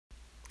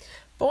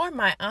For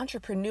my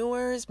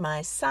entrepreneurs,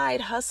 my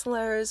side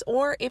hustlers,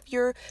 or if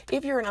you're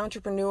an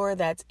entrepreneur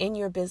that's in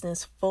your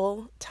business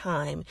full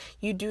time,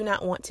 you do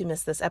not want to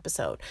miss this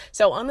episode.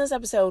 So on this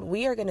episode,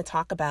 we are going to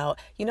talk about,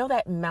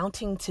 that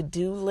mounting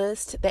to-do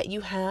list that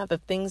you have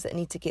of things that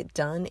need to get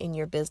done in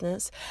your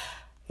business.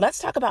 Let's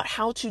talk about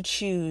how to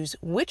choose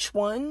which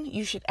one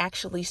you should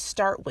actually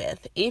start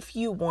with if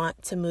you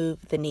want to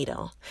move the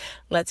needle.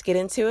 Let's get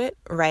into it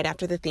right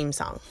after the theme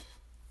song.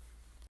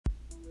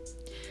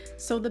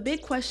 So the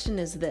big question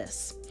is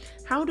this: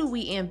 how do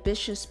we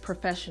ambitious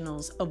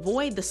professionals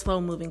avoid the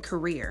slow-moving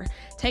career,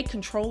 take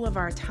control of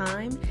our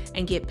time,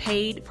 and get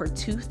paid for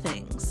two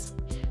things?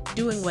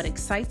 Doing what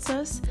excites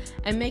us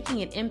and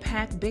making an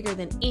impact bigger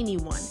than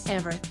anyone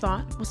ever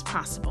thought was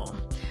possible.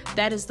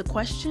 That is the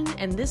question,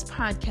 and this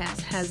podcast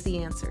has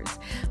the answers.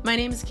 My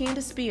name is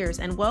Candace Spears,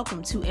 and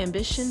welcome to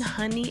Ambition,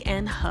 Honey,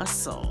 and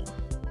Hustle.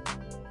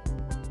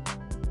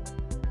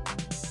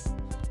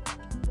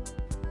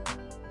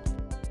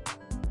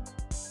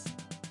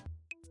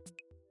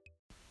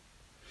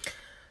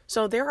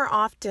 So there are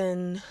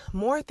often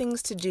more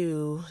things to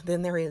do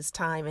than there is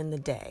time in the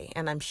day.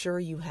 And I'm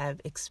sure you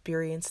have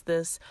experienced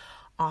this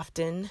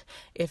often,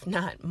 if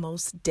not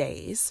most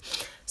days.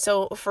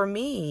 So for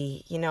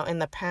me, in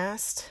the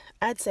past,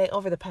 I'd say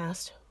over the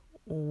past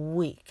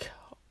week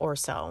or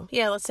so,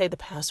 let's say the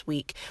past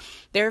week,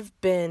 there's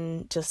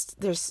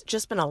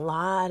just been a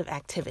lot of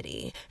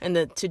activity, and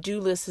the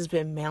to-do list has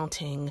been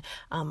mounting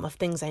of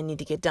things I need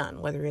to get done,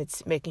 whether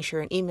it's making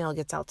sure an email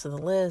gets out to the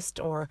list,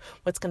 or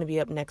what's going to be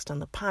up next on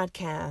the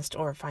podcast,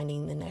 or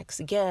finding the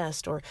next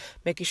guest, or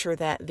making sure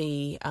that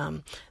the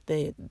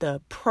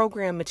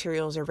program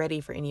materials are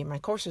ready for any of my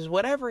courses.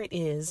 Whatever it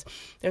is,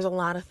 there's a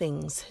lot of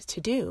things to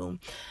do.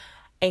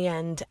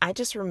 And I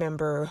just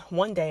remember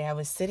one day I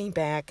was sitting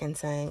back and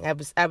saying, I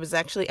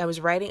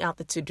was writing out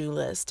the to-do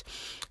list.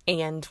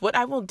 And what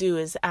I will do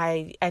is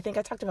I think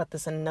I talked about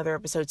this in another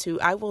episode too.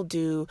 I will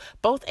do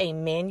both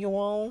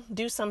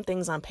do some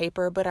things on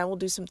paper, but I will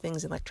do some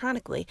things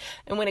electronically.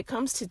 And when it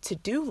comes to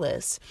to-do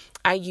lists,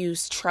 I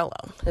use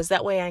Trello, because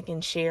that way I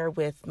can share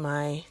with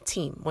my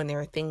team when there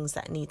are things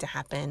that need to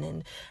happen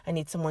and I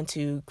need someone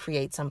to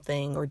create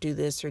something or do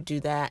this or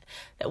do that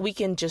we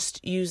can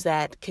just use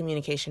that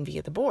communication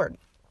via the board.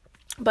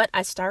 But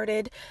I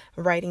started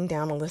writing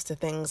down a list of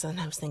things, and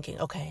I was thinking,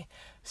 okay,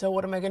 so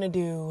what am I going to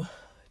do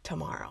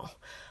tomorrow?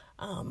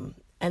 And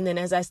then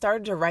as I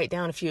started to write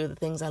down a few of the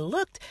things, I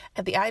looked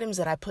at the items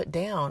that I put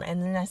down,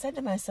 and then I said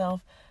to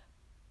myself,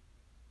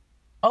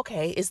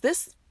 okay, is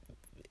this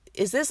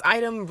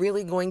item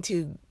really going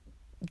to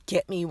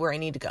get me where I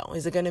need to go?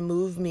 Is it going to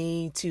move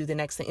me to the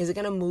next thing? Is it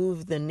going to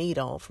move the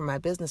needle from my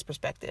business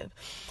perspective?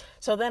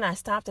 So then I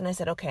stopped and I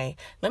said, okay,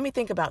 let me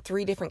think about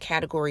 3 different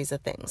categories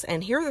of things.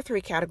 And here are the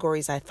 3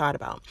 categories I thought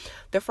about.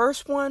 The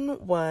first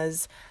one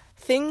was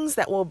things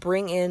that will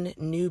bring in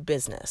new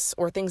business,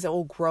 or things that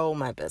will grow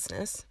my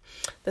business.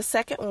 The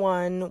second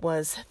one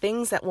was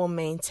things that will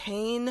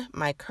maintain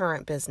my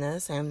current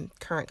business and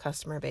current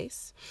customer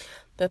base.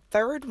 The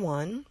third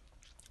one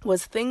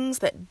was things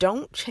that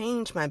don't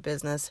change my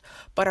business,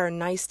 but are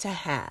nice to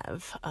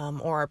have,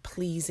 or are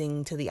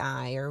pleasing to the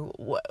eye, or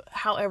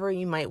however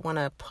you might want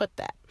to put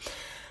that.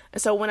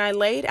 And so when I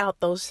laid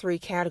out those 3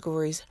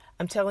 categories,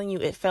 I'm telling you,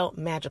 it felt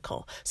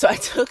magical. So I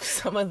took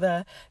some of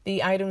the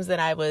items that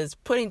I was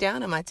putting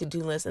down on my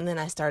to-do list, and then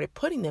I started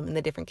putting them in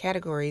the different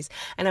categories.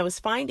 And I was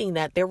finding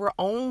that there were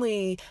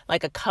only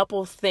like a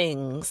couple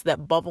things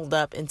that bubbled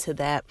up into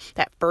that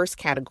first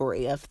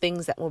category of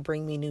things that will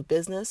bring me new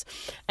business.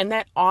 And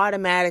that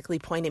automatically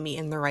pointed me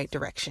in the right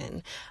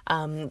direction.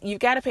 You've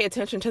got to pay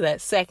attention to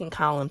that second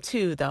column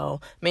too,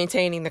 though,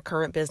 maintaining the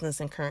current business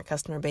and current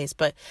customer base.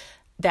 But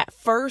that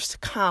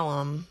first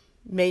column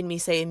made me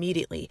say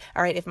immediately,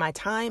 all right, if my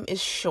time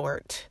is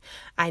short,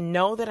 I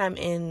know that I'm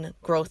in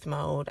growth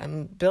mode,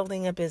 I'm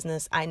building a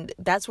business,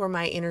 that's where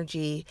my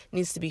energy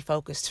needs to be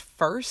focused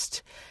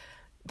first.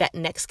 That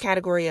next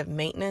category of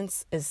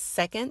maintenance is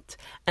second.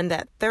 And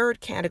that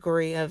third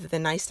category of the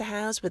nice to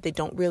haves, but they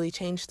don't really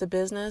change the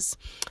business,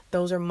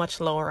 those are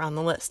much lower on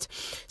the list.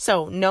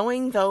 So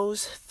knowing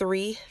those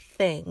 3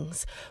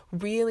 things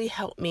really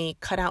helped me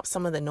cut out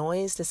some of the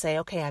noise to say,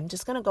 okay, I'm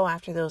just going to go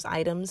after those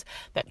items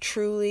that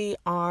truly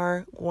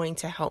are going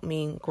to help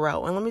me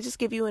grow. And let me just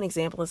give you an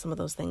example of some of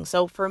those things.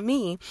 So for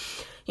me,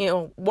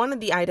 one of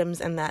the items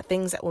in that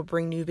things that will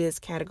bring new biz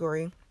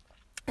category,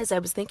 as I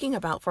was thinking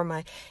about for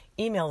my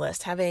email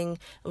list, having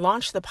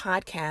launched the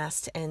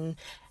podcast,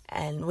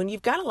 and when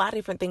you've got a lot of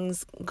different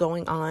things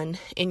going on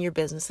in your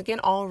business, again,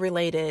 all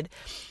related,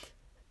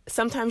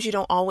 sometimes you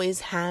don't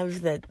always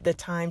have the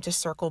time to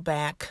circle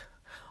back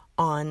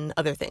on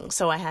other things.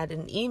 So I had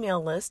an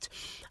email list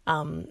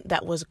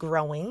that was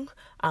growing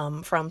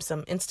from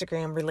some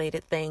Instagram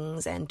related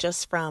things and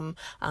just from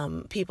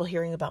people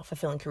hearing about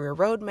Fulfilling Career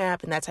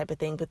Roadmap and that type of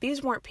thing. But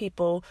these weren't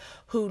people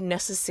who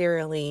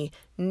necessarily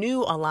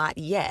knew a lot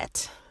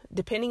yet.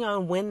 depending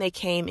on when they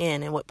came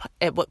in and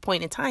at what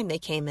point in time they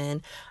came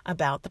in,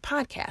 about the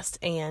podcast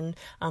and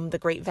the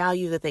great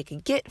value that they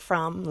could get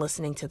from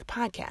listening to the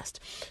podcast.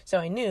 So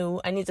I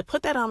knew I need to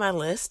put that on my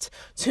list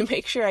to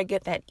make sure I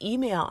get that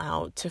email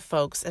out to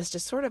folks as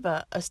just sort of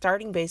a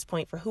starting base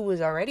point for who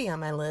was already on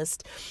my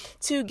list,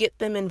 to get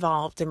them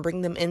involved and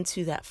bring them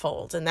into that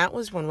fold. And that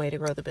was one way to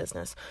grow the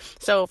business.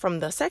 So from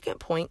the second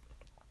point,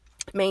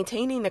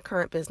 maintaining the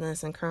current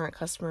business and current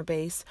customer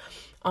base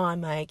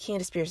on my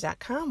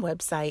CandiceSpears.com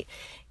website,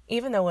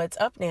 even though it's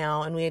up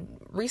now and we had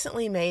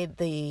recently made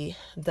the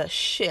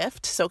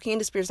shift. So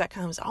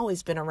CandiceSpears.com has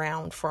always been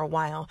around for a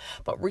while,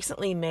 but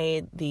recently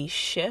made the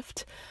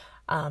shift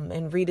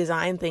and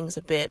redesigned things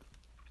a bit.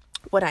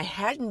 What I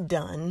hadn't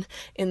done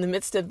in the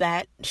midst of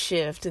that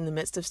shift, in the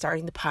midst of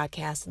starting the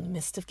podcast, in the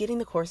midst of getting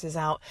the courses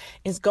out,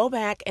 is go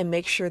back and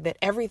make sure that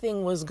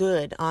everything was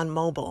good on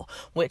mobile,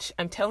 which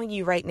I'm telling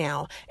you right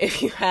now,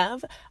 if you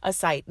have a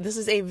site, this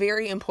is a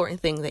very important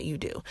thing that you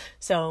do.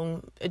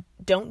 So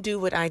don't do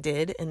what I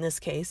did in this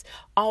case.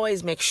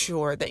 Always make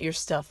sure that your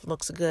stuff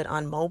looks good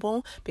on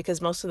mobile,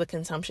 because most of the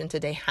consumption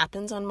today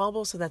happens on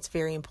mobile. So that's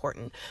very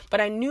important.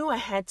 But I knew I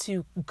had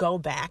to go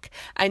back.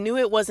 I knew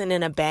it wasn't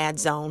in a bad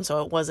zone.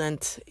 So it wasn't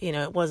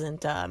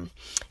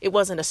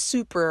a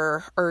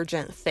super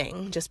urgent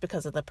thing just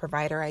because of the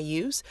provider I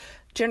use.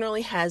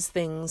 Generally has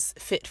things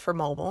fit for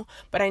mobile,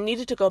 but I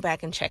needed to go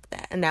back and check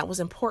that. And that was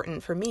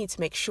important for me to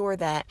make sure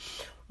that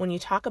when you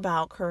talk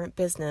about current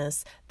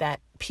business,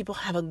 that people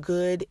have a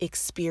good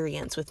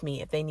experience with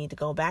me. If they need to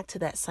go back to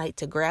that site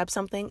to grab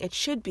something, it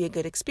should be a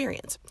good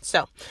experience.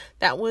 So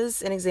that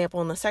was an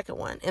example in the second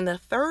one. In the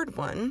third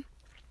one,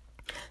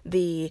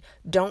 the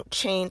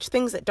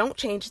things that don't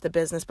change the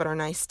business but are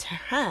nice to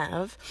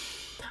have,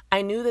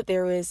 I knew that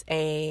there was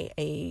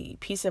a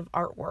piece of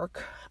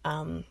artwork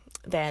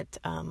that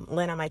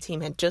Lynn on my team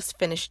had just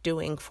finished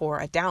doing for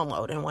a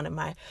download in one of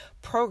my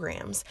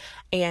programs,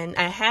 and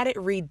I had it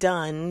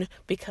redone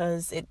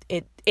because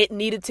it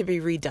needed to be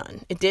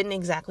redone. It didn't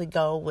exactly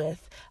go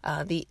with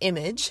the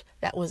image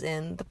that was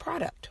in the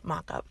product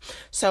mock-up.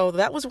 So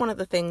that was one of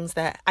the things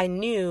that I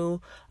knew,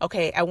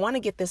 okay, I want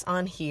to get this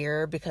on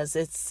here because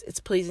it's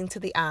pleasing to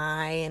the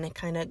eye and it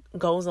kind of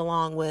goes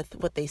along with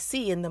what they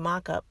see in the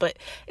mock-up, but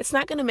it's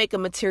not going to make a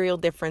material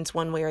difference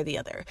one way or the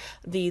other.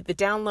 The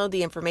download,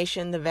 the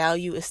information, the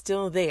value is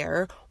still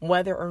there,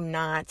 whether or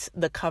not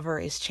the cover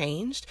is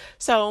changed.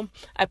 So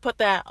I put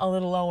that a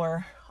little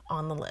lower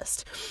on the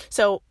list.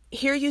 So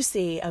here you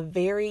see a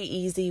very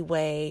easy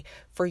way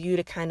for you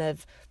to kind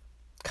of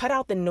cut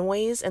out the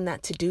noise in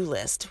that to-do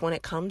list when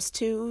it comes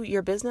to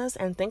your business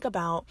and think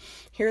about,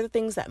 here are the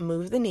things that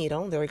move the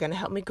needle. They're going to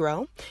help me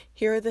grow.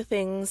 Here are the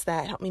things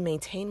that help me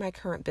maintain my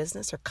current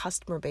business or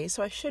customer base,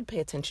 so I should pay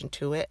attention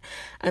to it.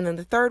 And then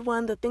the third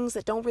one, the things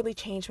that don't really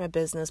change my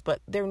business,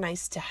 but they're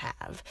nice to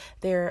have.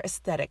 They're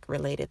aesthetic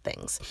related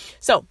things.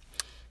 So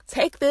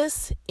take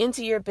this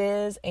into your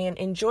biz and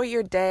enjoy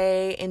your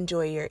day,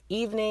 enjoy your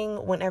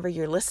evening whenever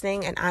you're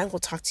listening, and I will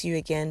talk to you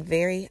again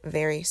very,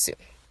 very soon.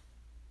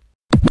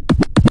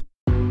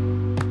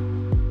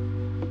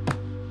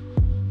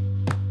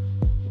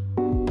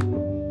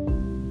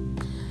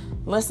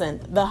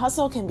 Listen, the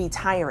hustle can be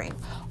tiring.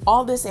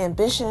 All this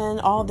ambition,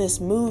 all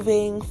this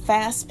moving,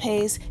 fast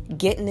pace,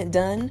 getting it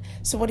done.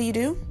 So what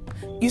do?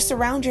 You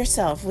surround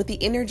yourself with the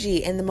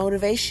energy and the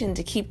motivation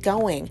to keep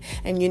going.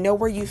 And you know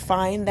where you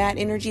find that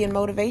energy and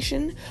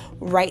motivation?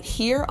 Right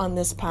here on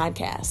this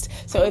podcast.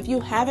 So if you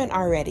haven't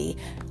already,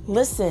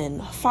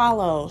 listen,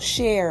 follow,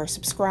 share,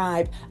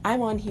 subscribe.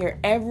 I'm on here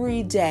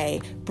every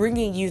day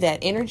bringing you that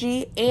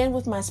energy, and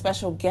with my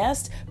special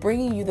guest,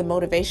 bringing you the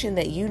motivation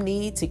that you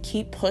need to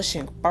keep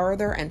pushing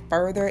further and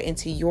further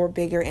into your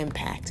bigger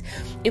impact.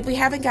 If we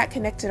haven't got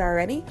connected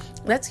already,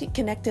 let's get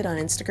connected on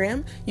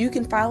Instagram. You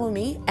can follow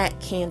me at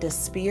Candice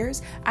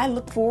Spears. I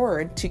look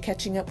forward to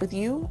catching up with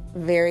you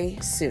very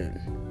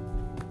soon.